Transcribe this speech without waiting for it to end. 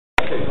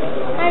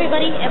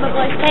everybody, Emma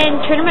Boyce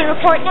 10 tournament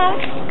report now,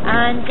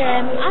 and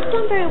I've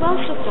done very well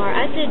so far.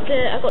 I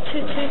got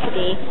 2-2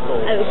 today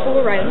out of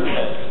 4 rounds,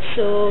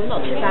 so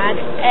not too bad.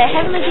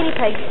 Heavenly Guinea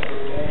Pig,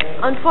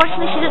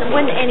 unfortunately she didn't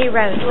win any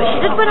rounds, but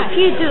she did win a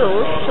few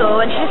duels,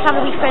 and she's just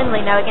having a wee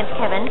friendly now against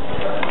Kevin,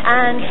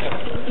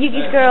 and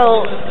Yugi's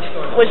girl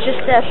was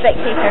just a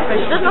spectator, so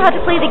she doesn't know how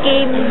to play the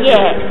game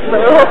yet, but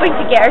we're hoping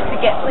to get her to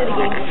play the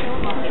game.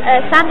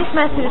 Sandy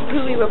Smith,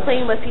 who we were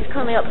playing with, he's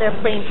currently up there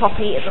playing top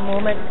 8 at the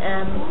moment.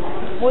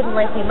 More than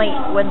likely might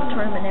win the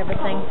tournament and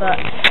everything, but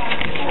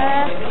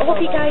I hope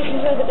you guys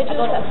enjoy the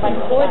videos that I've done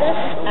before this,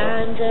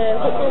 and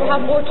hopefully we'll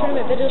have more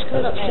tournament videos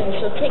coming up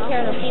soon, so take care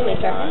and I'll see you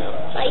later.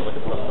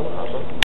 Bye!